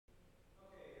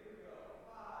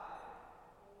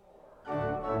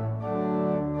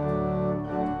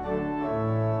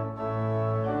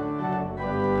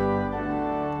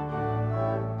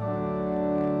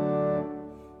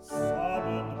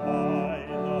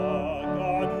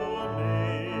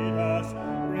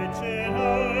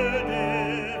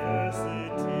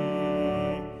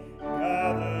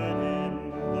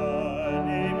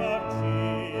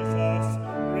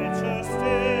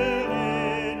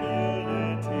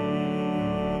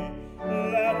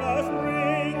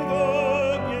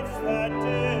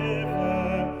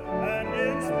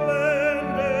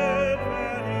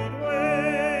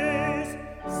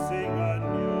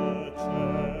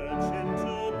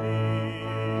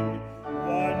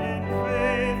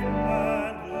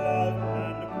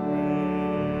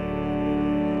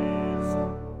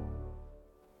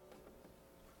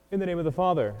the name of the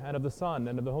Father, and of the Son,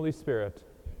 and of the Holy Spirit.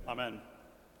 Amen.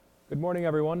 Good morning,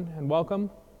 everyone, and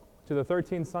welcome to the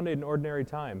 13th Sunday in Ordinary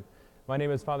Time. My name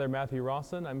is Father Matthew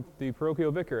Rawson. I'm the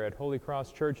parochial vicar at Holy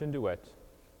Cross Church in DeWitt.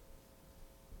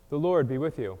 The Lord be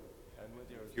with you. And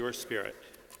with your spirit.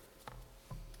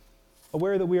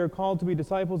 Aware that we are called to be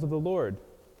disciples of the Lord,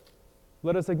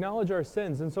 let us acknowledge our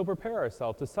sins and so prepare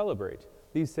ourselves to celebrate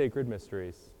these sacred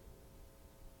mysteries.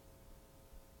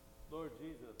 Lord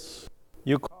Jesus,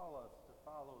 you call us to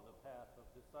follow the path of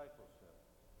discipleship.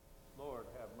 Lord,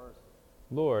 have mercy.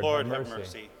 Lord, Lord, have have mercy.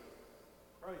 mercy.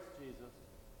 Christ Jesus,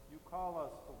 you call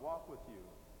us to walk with you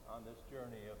on this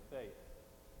journey of faith.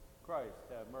 Christ,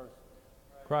 have mercy.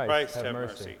 Christ, have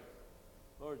mercy.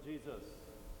 Lord Jesus,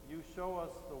 you show us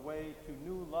the way to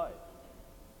new life.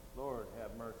 Lord,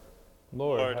 have mercy.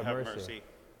 Lord, have mercy.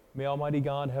 May Almighty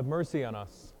God have mercy on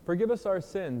us, forgive us our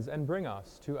sins, and bring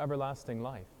us to everlasting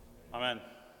life. Amen.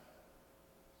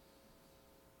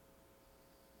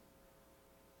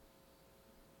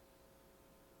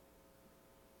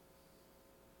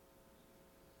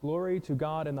 Glory to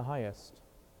God in the highest,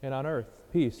 and on earth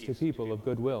peace to people of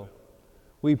good will.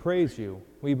 We praise you,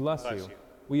 we bless you,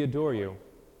 we adore you,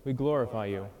 we glorify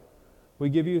you. We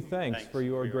give you thanks for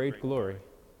your great glory.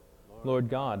 Lord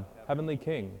God, heavenly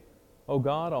King, O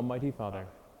God, almighty Father,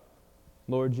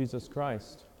 Lord Jesus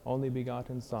Christ, only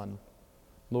begotten Son,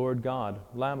 Lord God,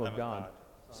 Lamb of God,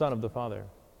 Son of the Father,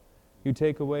 you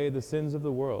take away the sins of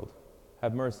the world,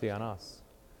 have mercy on us.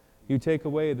 You take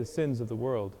away the sins of the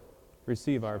world,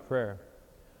 receive our prayer.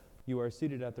 You are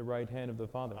seated at the right hand of the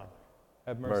Father,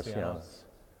 have mercy on us.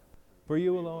 For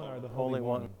you alone are the Holy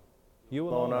One, you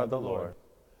alone are the Lord,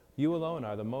 you alone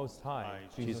are the Most High,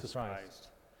 Jesus Christ,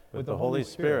 with the Holy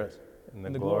Spirit,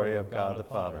 in the glory of God the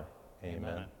Father.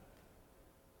 Amen.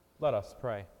 Let us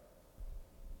pray.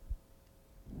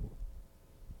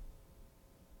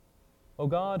 O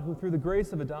God, who through the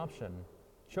grace of adoption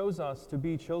chose us to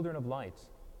be children of light,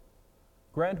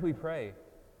 grant, we pray,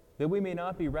 that we may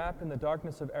not be wrapped in the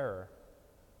darkness of error,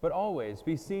 but always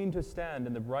be seen to stand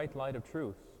in the bright light of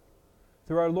truth.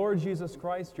 Through our Lord Jesus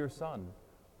Christ, your Son,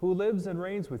 who lives and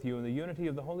reigns with you in the unity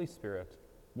of the Holy Spirit,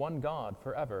 one God,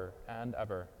 forever and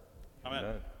ever. Amen.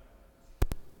 Amen.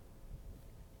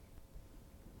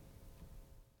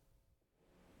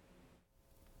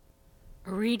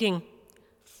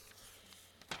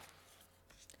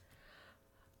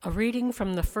 A reading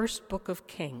from the first book of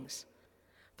Kings.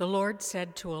 The Lord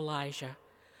said to Elijah,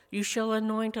 "You shall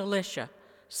anoint Elisha,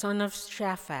 son of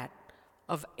Shaphat,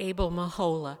 of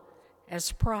Abel-Meholah,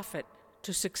 as prophet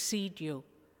to succeed you."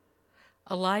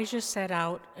 Elijah set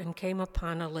out and came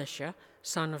upon Elisha,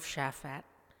 son of Shaphat,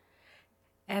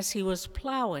 as he was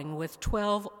plowing with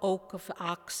 12 yoke of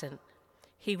oxen.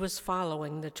 He was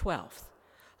following the 12th.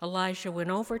 Elijah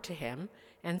went over to him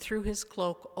and threw his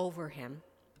cloak over him.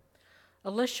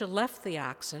 Elisha left the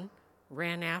oxen,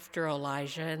 ran after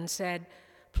Elijah, and said,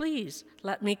 "Please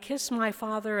let me kiss my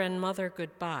father and mother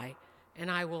goodbye, and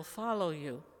I will follow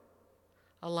you."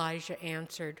 Elijah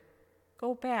answered,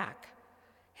 "Go back.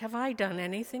 Have I done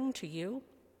anything to you?"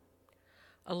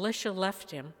 Elisha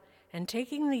left him, and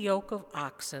taking the yoke of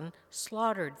oxen,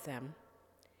 slaughtered them.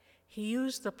 He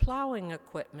used the plowing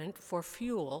equipment for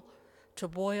fuel to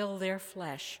boil their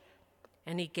flesh,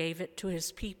 and he gave it to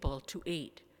his people to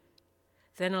eat.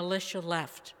 Then Elisha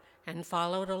left and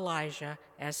followed Elijah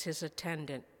as his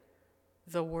attendant.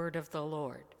 The word of the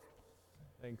Lord.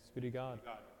 Thanks be to God.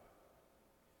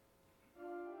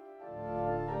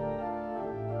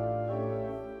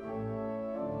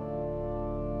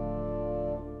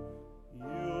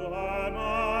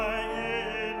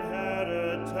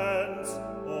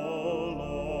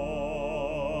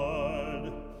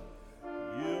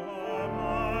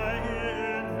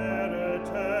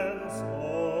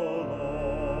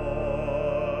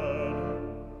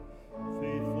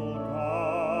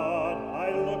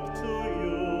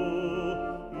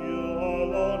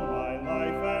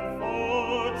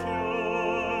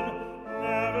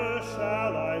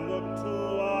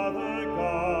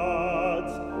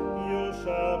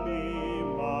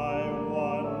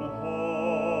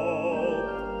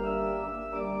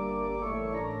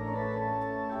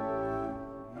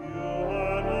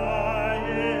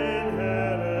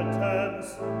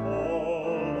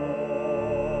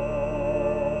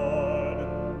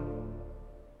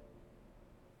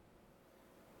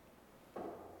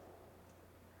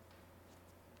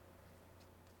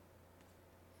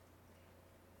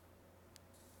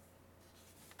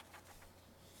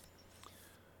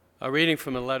 A reading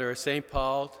from a letter of St.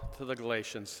 Paul to the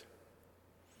Galatians.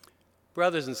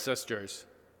 Brothers and sisters,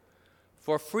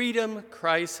 for freedom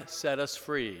Christ set us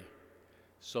free.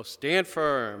 So stand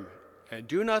firm and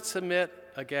do not submit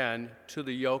again to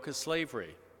the yoke of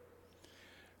slavery.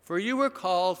 For you were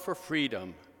called for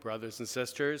freedom, brothers and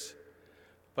sisters,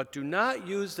 but do not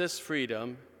use this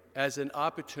freedom as an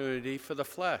opportunity for the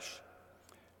flesh.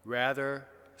 Rather,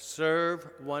 serve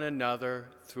one another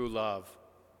through love.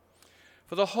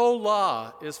 For the whole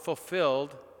law is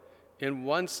fulfilled in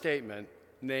one statement,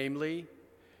 namely,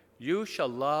 you shall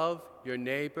love your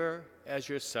neighbor as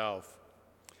yourself.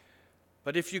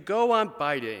 But if you go on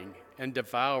biting and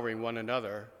devouring one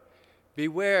another,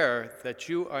 beware that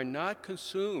you are not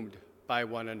consumed by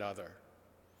one another.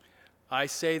 I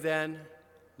say then,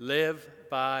 live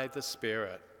by the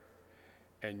Spirit,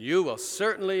 and you will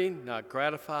certainly not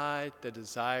gratify the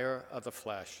desire of the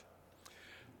flesh.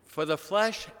 For the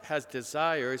flesh has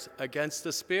desires against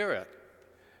the Spirit,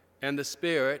 and the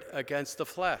Spirit against the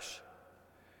flesh.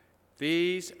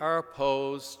 These are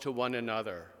opposed to one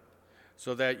another,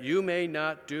 so that you may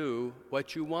not do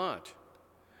what you want.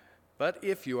 But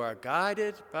if you are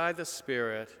guided by the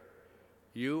Spirit,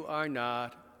 you are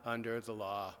not under the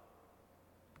law.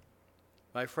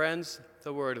 My friends,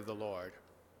 the word of the Lord.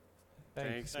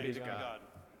 Thanks be to God.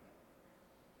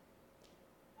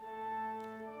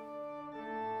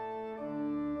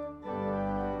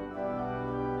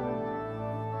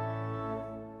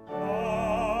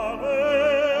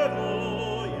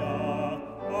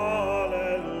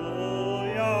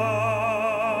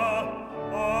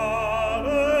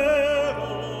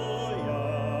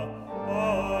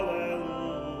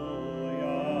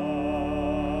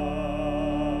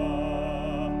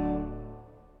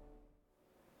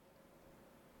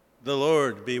 The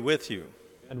Lord be with you.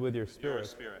 And with your Your spirit.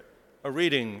 spirit. A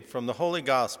reading from the Holy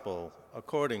Gospel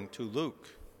according to Luke.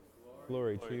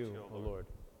 Glory to you, O Lord.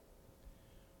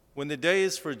 When the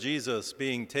days for Jesus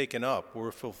being taken up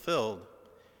were fulfilled,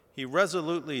 he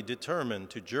resolutely determined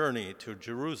to journey to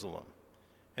Jerusalem,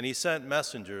 and he sent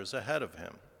messengers ahead of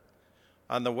him.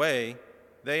 On the way,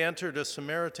 they entered a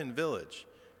Samaritan village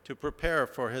to prepare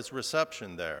for his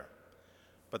reception there.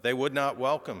 But they would not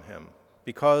welcome him,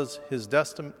 because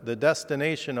the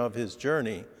destination of his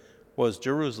journey was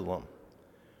Jerusalem.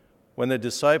 When the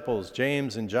disciples,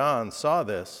 James and John, saw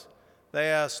this,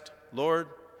 they asked, "Lord,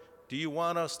 do you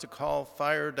want us to call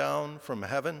fire down from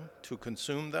heaven to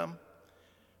consume them?"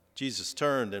 Jesus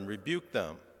turned and rebuked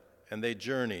them, and they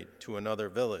journeyed to another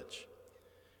village.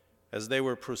 As they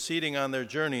were proceeding on their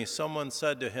journey, someone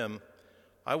said to him,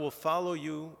 "I will follow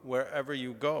you wherever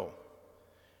you go."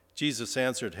 Jesus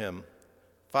answered him,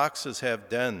 "Foxes have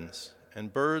dens,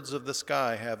 and birds of the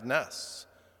sky have nests,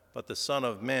 but the Son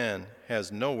of Man has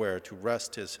nowhere to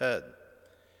rest his head."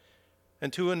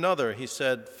 And to another he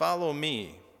said, "Follow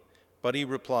me." But he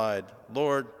replied,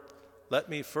 "Lord, let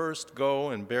me first go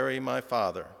and bury my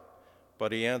father."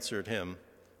 But he answered him,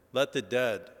 "Let the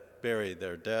dead bury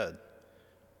their dead.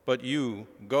 But you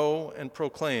go and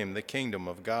proclaim the kingdom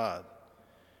of God."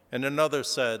 And another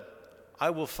said, "I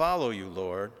will follow you,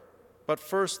 Lord, but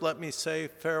first let me say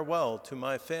farewell to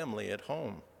my family at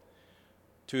home."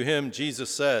 To him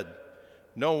Jesus said,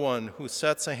 "No one who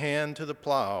sets a hand to the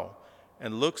plow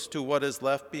and looks to what is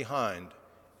left behind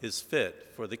is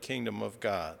fit for the kingdom of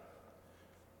God."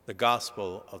 The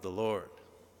Gospel of the Lord.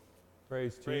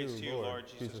 Praise to Praise you, to you, Lord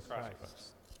Jesus Christ.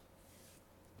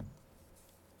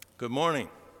 Good morning.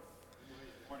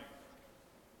 Good morning.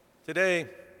 Today,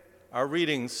 our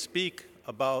readings speak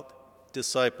about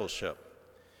discipleship.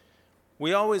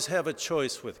 We always have a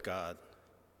choice with God.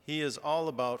 He is all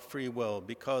about free will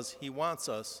because he wants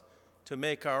us to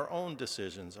make our own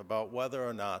decisions about whether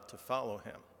or not to follow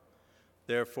him.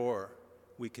 Therefore,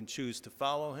 we can choose to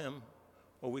follow him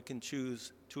or we can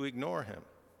choose to ignore him.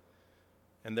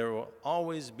 And there will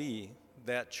always be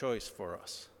that choice for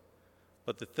us.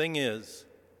 But the thing is,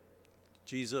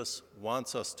 Jesus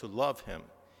wants us to love him.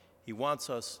 He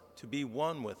wants us to be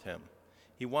one with him.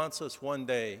 He wants us one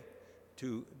day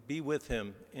to be with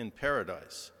him in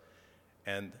paradise.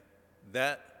 And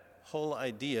that whole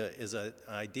idea is an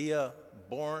idea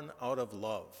born out of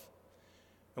love.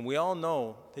 And we all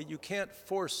know that you can't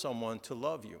force someone to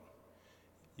love you.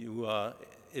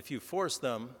 If you force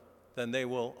them, then they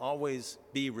will always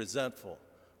be resentful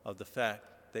of the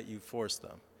fact that you force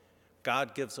them.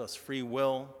 God gives us free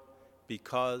will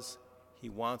because he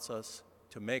wants us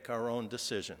to make our own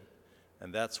decision.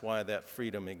 And that's why that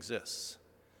freedom exists.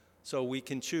 So we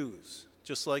can choose,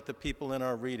 just like the people in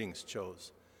our readings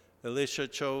chose. Elisha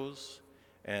chose,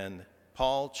 and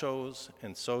Paul chose,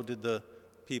 and so did the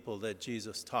people that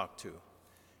Jesus talked to.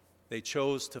 They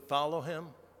chose to follow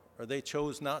him, or they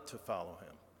chose not to follow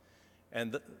him.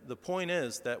 And the point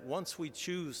is that once we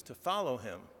choose to follow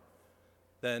him,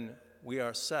 then we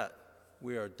are set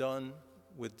we are done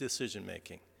with decision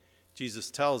making.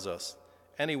 Jesus tells us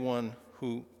anyone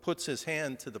who puts his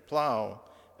hand to the plow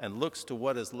and looks to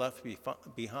what is left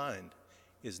behind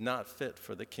is not fit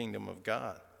for the kingdom of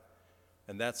God.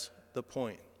 And that's the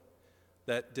point,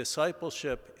 that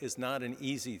discipleship is not an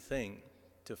easy thing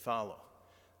to follow,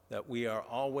 that we are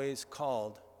always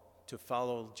called to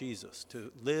follow Jesus,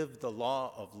 to live the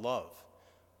law of love.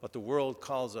 But the world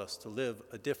calls us to live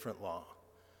a different law.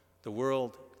 The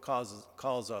world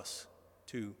calls us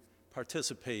to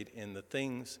participate in the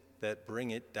things that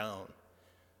bring it down.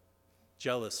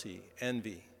 Jealousy,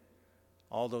 envy,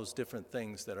 all those different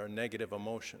things that are negative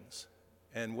emotions.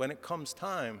 And when it comes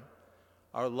time,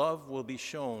 our love will be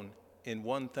shown in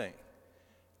one thing.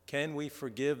 Can we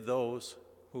forgive those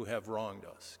who have wronged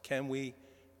us? Can we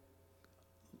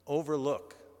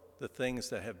overlook the things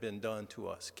that have been done to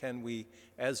us? Can we,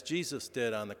 as Jesus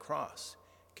did on the cross,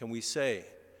 can we say,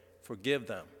 forgive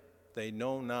them, they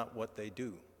know not what they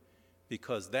do?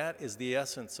 Because that is the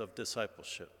essence of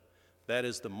discipleship. That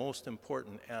is the most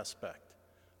important aspect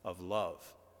of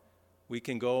love. We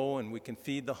can go and we can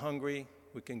feed the hungry,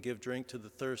 we can give drink to the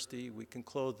thirsty, we can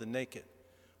clothe the naked.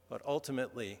 But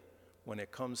ultimately, when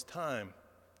it comes time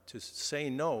to say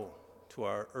no to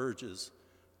our urges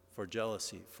for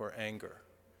jealousy, for anger,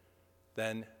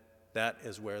 then that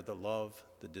is where the love,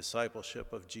 the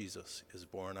discipleship of Jesus is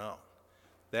born out.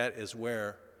 That is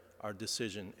where our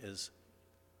decision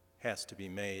has to be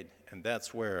made, and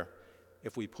that's where,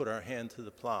 if we put our hand to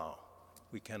the plow,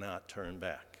 we cannot turn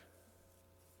back.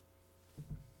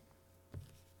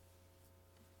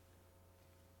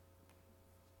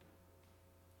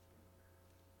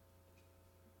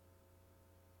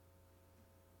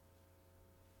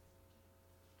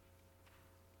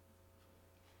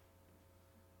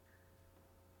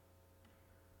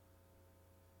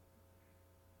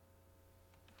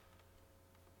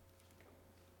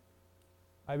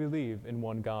 I believe in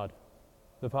one God,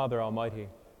 the Father Almighty,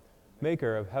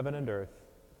 maker of heaven and earth,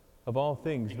 of all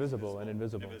things visible and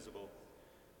invisible.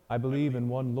 I believe in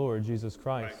one Lord Jesus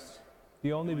Christ,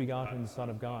 the only begotten Son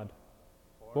of God,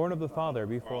 born of the Father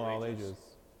before all ages,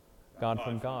 God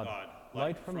from God,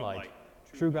 light from light,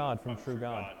 true God from true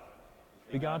God,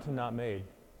 begotten not made,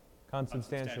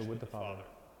 consubstantial with the Father.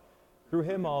 Through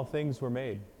him all things were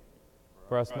made.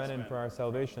 For us men and for our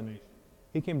salvation,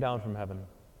 he came down from heaven,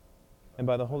 and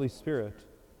by the Holy Spirit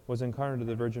was incarnate of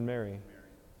the Virgin Mary,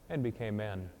 and became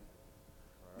man.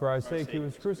 For our sake he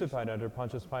was crucified under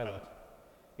Pontius Pilate.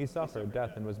 He suffered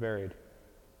death and was buried,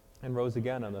 and rose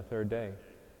again on the third day,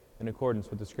 in accordance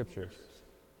with the Scriptures.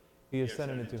 He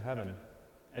ascended into heaven,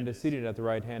 and is seated at the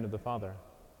right hand of the Father.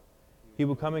 He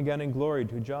will come again in glory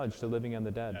to judge the living and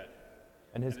the dead,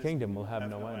 and his kingdom will have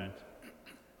no end.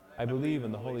 I believe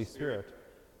in the Holy Spirit,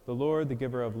 the Lord, the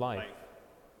giver of life,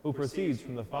 who proceeds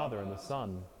from the Father and the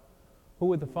Son, who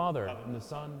with the Father and the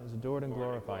Son is adored and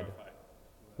glorified,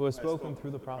 who has spoken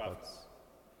through the prophets.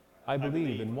 I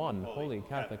believe in one holy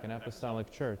Catholic and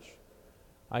Apostolic Church.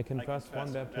 I confess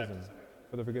one baptism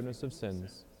for the forgiveness of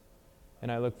sins,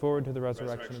 and I look forward to the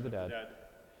resurrection of the dead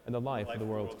and the life of the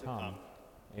world to come.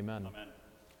 Amen.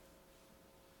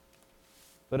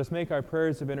 Let us make our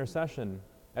prayers of intercession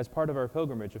as part of our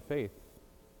pilgrimage of faith,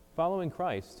 following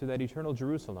Christ to that eternal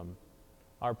Jerusalem,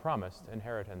 our promised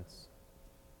inheritance.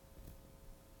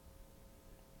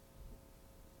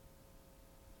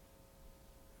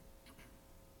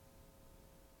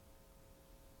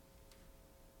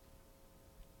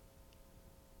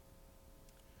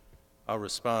 Our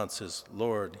response is,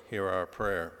 Lord, hear our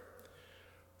prayer.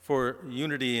 For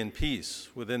unity and peace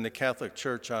within the Catholic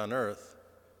Church on earth,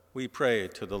 we pray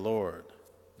to the Lord.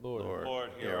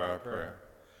 Lord, hear our prayer.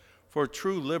 For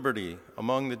true liberty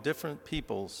among the different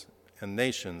peoples and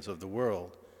nations of the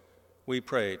world, we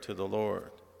pray to the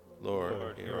Lord.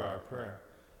 Lord, hear our prayer.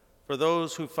 For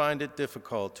those who find it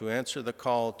difficult to answer the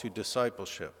call to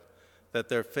discipleship, that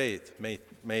their faith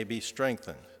may be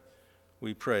strengthened,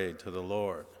 we pray to the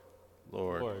Lord.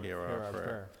 Lord, hear our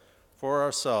prayer. For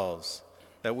ourselves,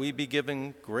 that we be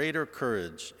given greater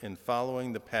courage in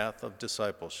following the path of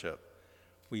discipleship,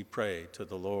 we pray to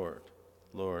the Lord.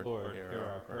 Lord, hear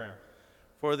our prayer.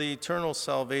 For the eternal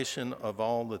salvation of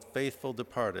all the faithful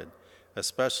departed,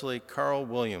 especially Carl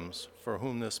Williams, for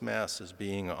whom this Mass is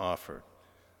being offered,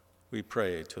 we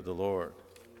pray to the Lord.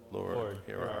 Lord,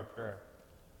 hear our prayer.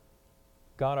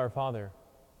 God our Father,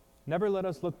 never let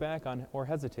us look back on or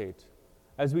hesitate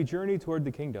as we journey toward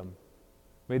the kingdom.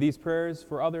 May these prayers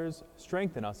for others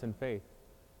strengthen us in faith.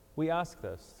 We ask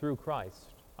this through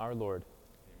Christ our Lord.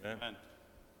 Amen.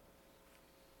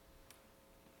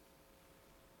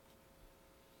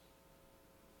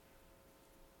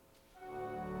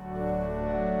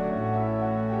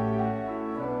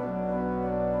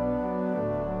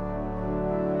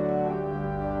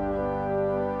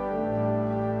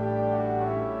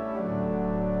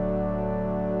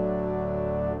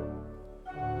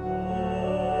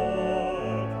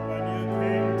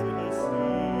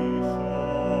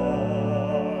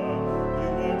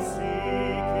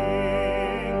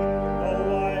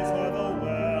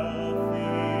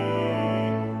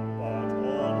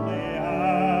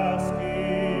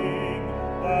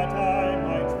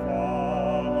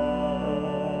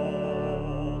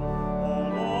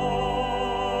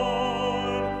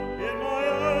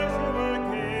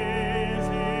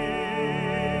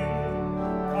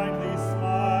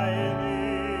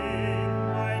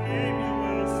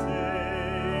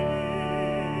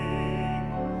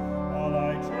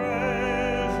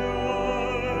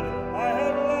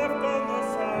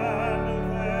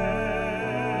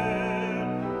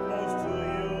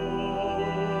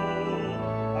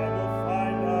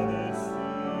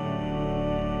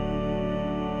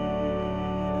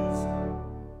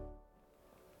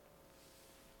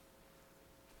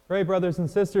 Pray, brothers and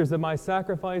sisters, that my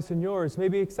sacrifice and yours may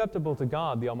be acceptable to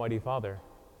God, the Almighty Father.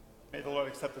 May the Lord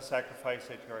accept the sacrifice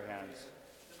at your hands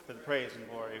for the praise and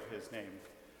glory of his name,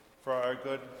 for our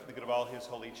good, the good of all his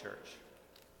holy church.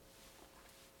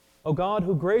 O God,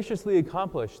 who graciously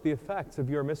accomplished the effects of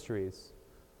your mysteries,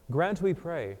 grant, we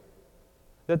pray,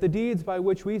 that the deeds by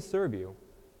which we serve you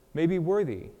may be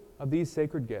worthy of these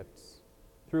sacred gifts,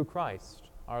 through Christ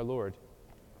our Lord.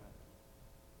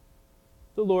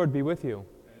 The Lord be with you. And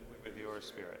with your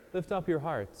spirit. Lift up your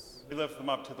hearts. We lift them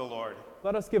up to the Lord.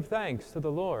 Let us give thanks to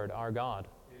the Lord our God.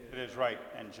 It is right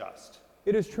and just.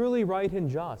 It is truly right and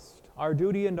just, our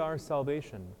duty and our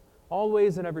salvation,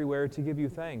 always and everywhere to give you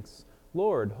thanks,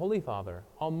 Lord, Holy Father,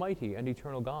 Almighty and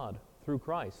eternal God, through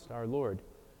Christ our Lord.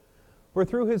 For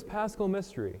through his paschal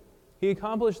mystery, he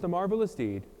accomplished the marvelous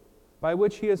deed by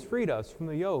which he has freed us from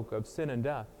the yoke of sin and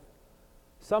death,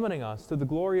 summoning us to the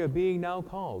glory of being now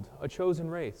called a chosen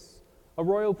race, a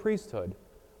royal priesthood,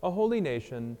 a holy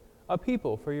nation, a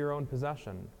people for your own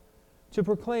possession, to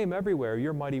proclaim everywhere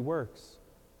your mighty works.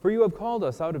 For you have called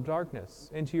us out of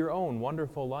darkness into your own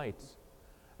wonderful light.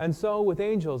 And so, with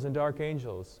angels and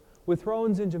archangels, with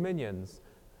thrones and dominions,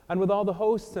 and with all the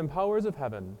hosts and powers of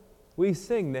heaven, we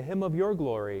sing the hymn of your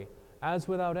glory, as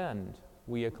without end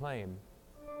we acclaim.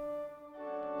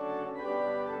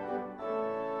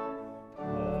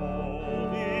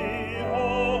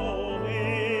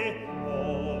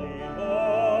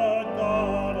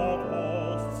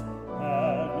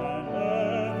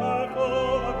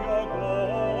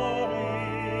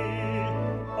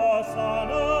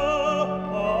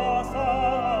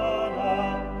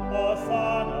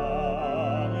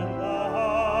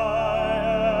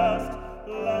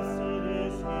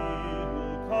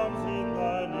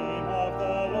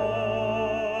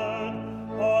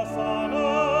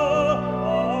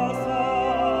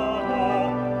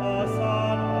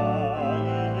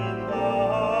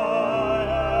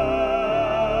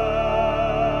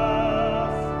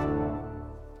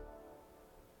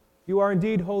 You are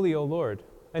indeed holy, O Lord,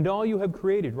 and all you have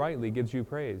created rightly gives you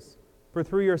praise. For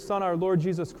through your Son, our Lord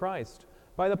Jesus Christ,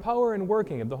 by the power and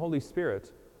working of the Holy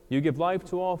Spirit, you give life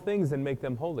to all things and make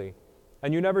them holy.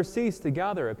 And you never cease to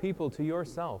gather a people to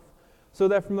yourself, so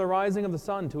that from the rising of the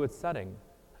sun to its setting,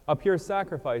 a pure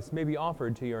sacrifice may be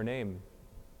offered to your name.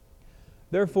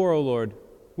 Therefore, O Lord,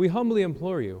 we humbly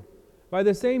implore you, by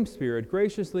the same Spirit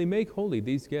graciously make holy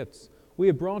these gifts we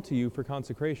have brought to you for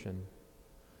consecration,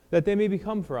 that they may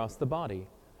become for us the body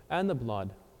and the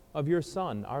blood of your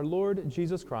Son, our Lord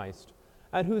Jesus Christ,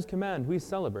 at whose command we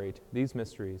celebrate these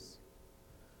mysteries.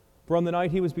 For on the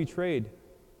night he was betrayed,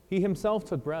 he himself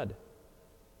took bread,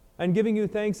 and giving you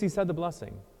thanks, he said the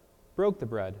blessing, broke the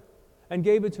bread, and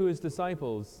gave it to his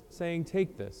disciples, saying,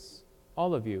 "Take this,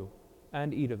 all of you,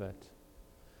 and eat of it.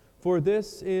 For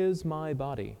this is my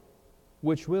body,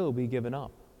 which will be given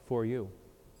up for you."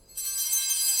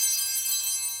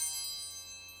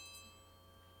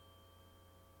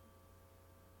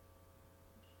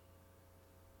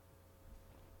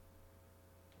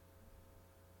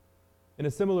 In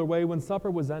a similar way, when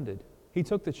supper was ended, he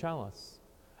took the chalice,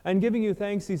 and giving you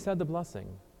thanks, he said the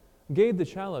blessing, gave the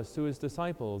chalice to his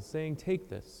disciples, saying, "Take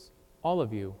this, all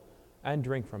of you, and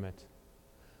drink from it.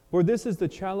 For this is the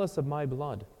chalice of my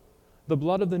blood, the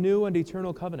blood of the new and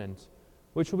eternal covenant,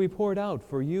 which will be poured out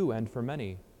for you and for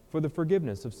many, for the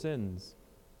forgiveness of sins.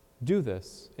 Do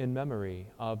this in memory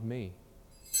of me."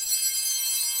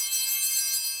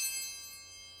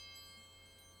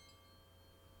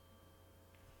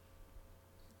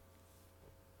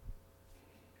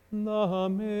 The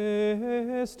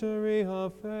mystery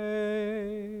of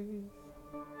faith.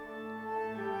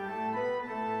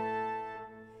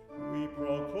 We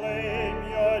proclaim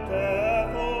your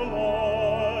death, O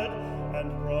Lord, and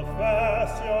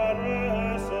profess your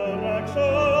resurrection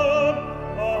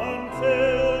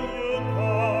until you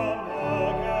come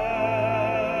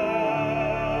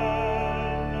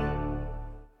again.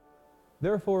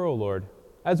 Therefore, O Lord,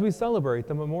 as we celebrate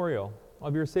the memorial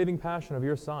of your saving passion of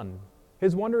your Son,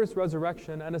 his wondrous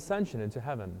resurrection and ascension into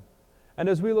heaven, and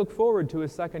as we look forward to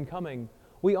his second coming,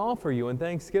 we offer you in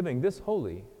thanksgiving this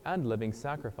holy and living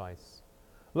sacrifice.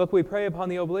 Look, we pray upon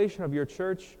the oblation of your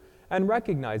church, and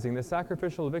recognizing the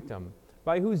sacrificial victim,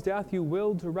 by whose death you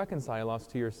willed to reconcile us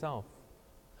to yourself.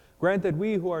 Grant that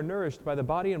we who are nourished by the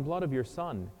body and blood of your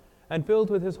Son, and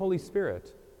filled with his Holy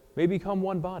Spirit, may become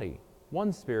one body,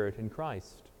 one spirit in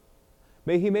Christ.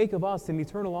 May he make of us an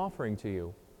eternal offering to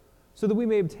you, so that we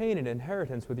may obtain an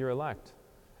inheritance with your elect,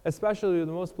 especially with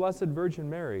the most blessed Virgin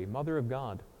Mary, Mother of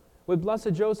God, with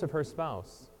blessed Joseph, her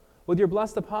spouse, with your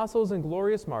blessed apostles and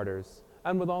glorious martyrs,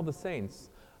 and with all the saints,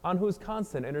 on whose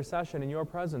constant intercession in your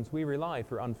presence we rely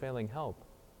for unfailing help.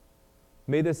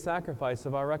 May this sacrifice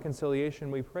of our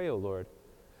reconciliation, we pray, O Lord,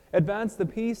 advance the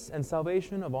peace and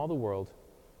salvation of all the world.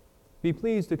 Be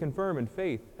pleased to confirm in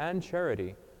faith and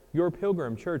charity your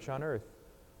pilgrim church on earth,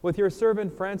 with your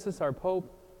servant Francis our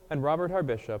Pope and Robert our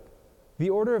Bishop, the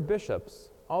order of bishops,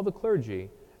 all the clergy,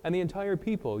 and the entire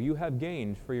people you have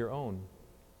gained for your own.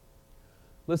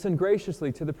 Listen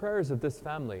graciously to the prayers of this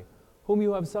family, whom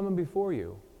you have summoned before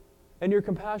you. In your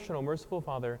compassion, O merciful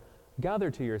Father,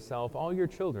 gather to yourself all your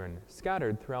children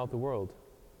scattered throughout the world.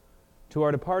 To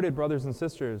our departed brothers and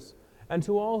sisters, and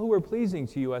to all who were pleasing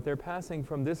to you at their passing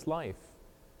from this life,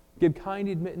 give kind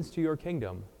admittance to your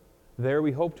kingdom. There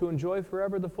we hope to enjoy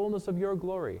forever the fullness of your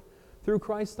glory, through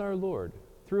Christ our Lord,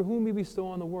 through whom you bestow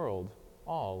on the world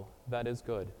all that is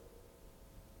good.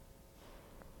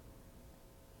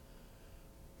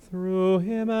 Through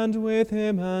him and with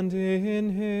him and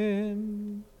in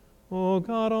him, O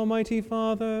God, Almighty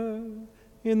Father,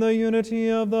 in the unity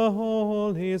of the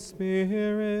Holy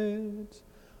Spirit,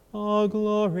 all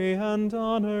glory and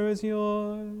honor is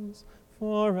yours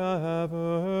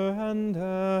forever and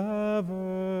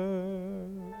ever.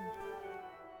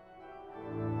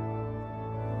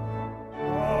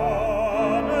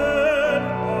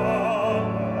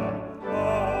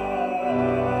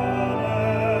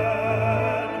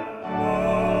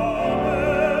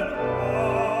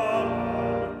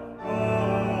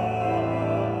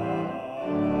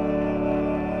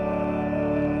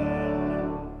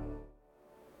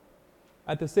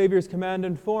 At the Savior's command,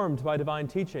 informed by divine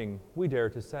teaching, we dare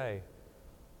to say,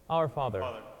 Our Father,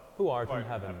 who art in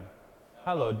heaven,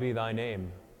 hallowed be thy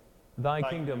name. Thy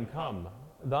kingdom come,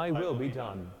 thy will be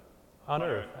done, on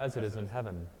earth as it is in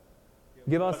heaven.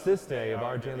 Give us this day of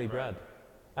our daily bread,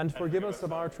 and forgive us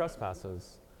of our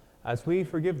trespasses, as we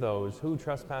forgive those who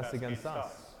trespass against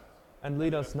us. And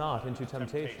lead us not into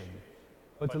temptation,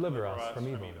 but deliver us from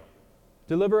evil.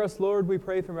 Deliver us, Lord, we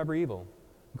pray, from every evil.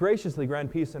 Graciously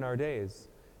grant peace in our days,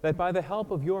 that by the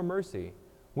help of your mercy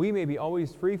we may be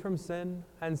always free from sin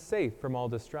and safe from all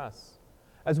distress,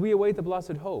 as we await the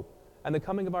blessed hope and the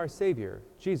coming of our Savior,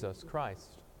 Jesus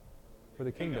Christ. For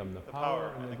the kingdom, the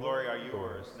power, and the glory are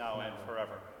yours, now and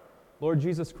forever. Lord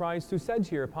Jesus Christ, who said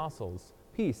to your apostles,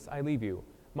 Peace I leave you,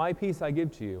 my peace I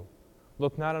give to you,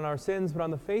 look not on our sins, but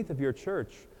on the faith of your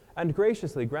church, and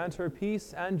graciously grant her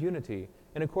peace and unity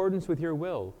in accordance with your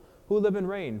will, who live and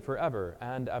reign forever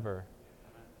and ever.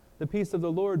 The peace of the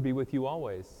Lord be with you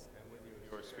always. And with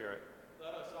your spirit.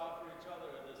 Let us offer each other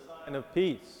the sign of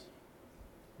peace.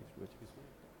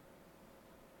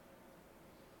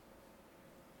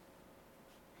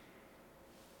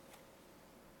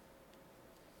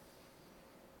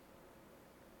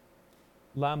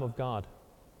 Lamb of God,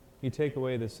 you take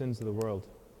away the sins of the world.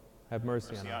 Have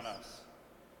mercy on us.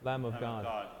 Lamb of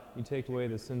God, you take away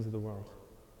the sins of the world.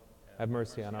 Have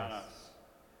mercy on us.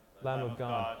 Lamb of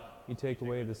God, you take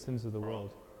away the sins of the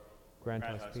world. Grant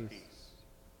us peace.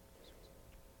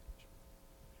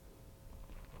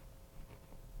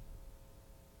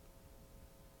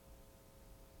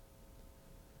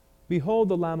 Behold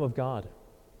the Lamb of God.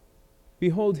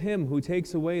 Behold him who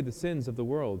takes away the sins of the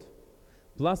world.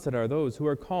 Blessed are those who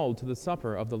are called to the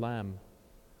supper of the Lamb.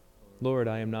 Lord,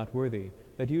 I am not worthy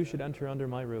that you should enter under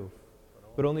my roof,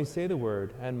 but only say the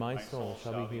word, and my soul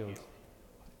shall be healed.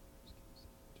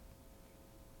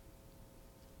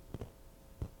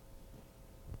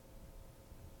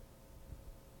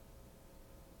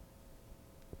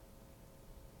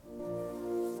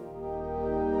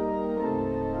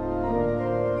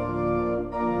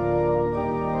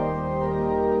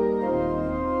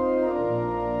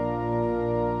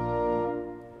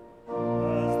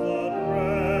 As the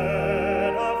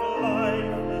bread of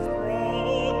life is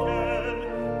broken,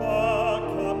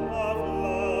 the cup of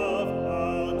love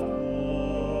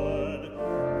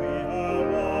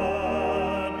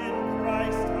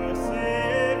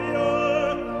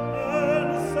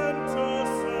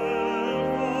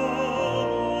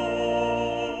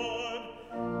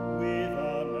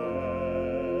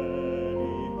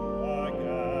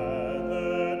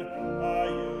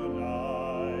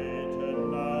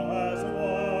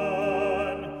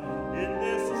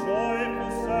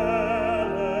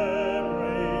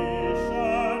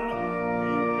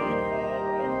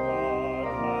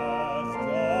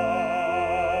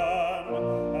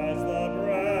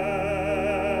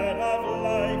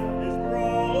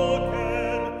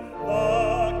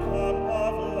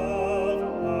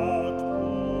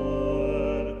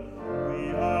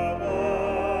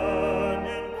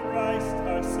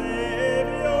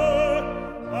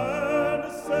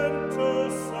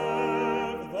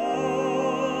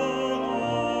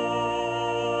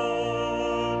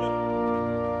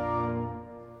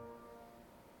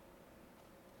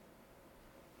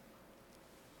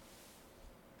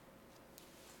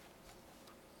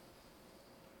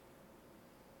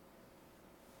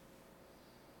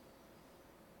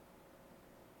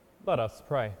Let us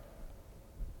pray.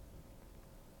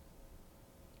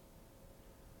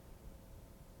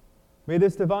 May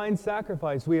this divine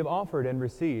sacrifice we have offered and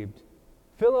received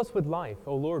fill us with life,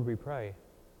 O Lord, we pray,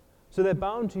 so that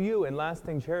bound to you in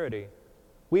lasting charity,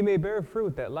 we may bear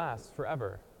fruit that lasts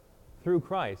forever. Through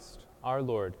Christ our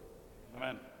Lord.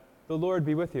 Amen. The Lord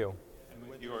be with you. And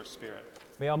with your spirit.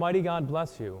 May Almighty God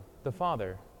bless you, the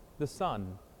Father, the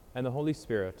Son, and the Holy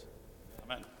Spirit.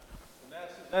 Amen.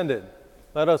 Ended.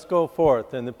 Let us go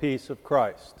forth in the peace of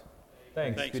Christ.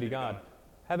 Thanks be to God.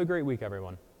 Have a great week,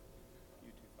 everyone.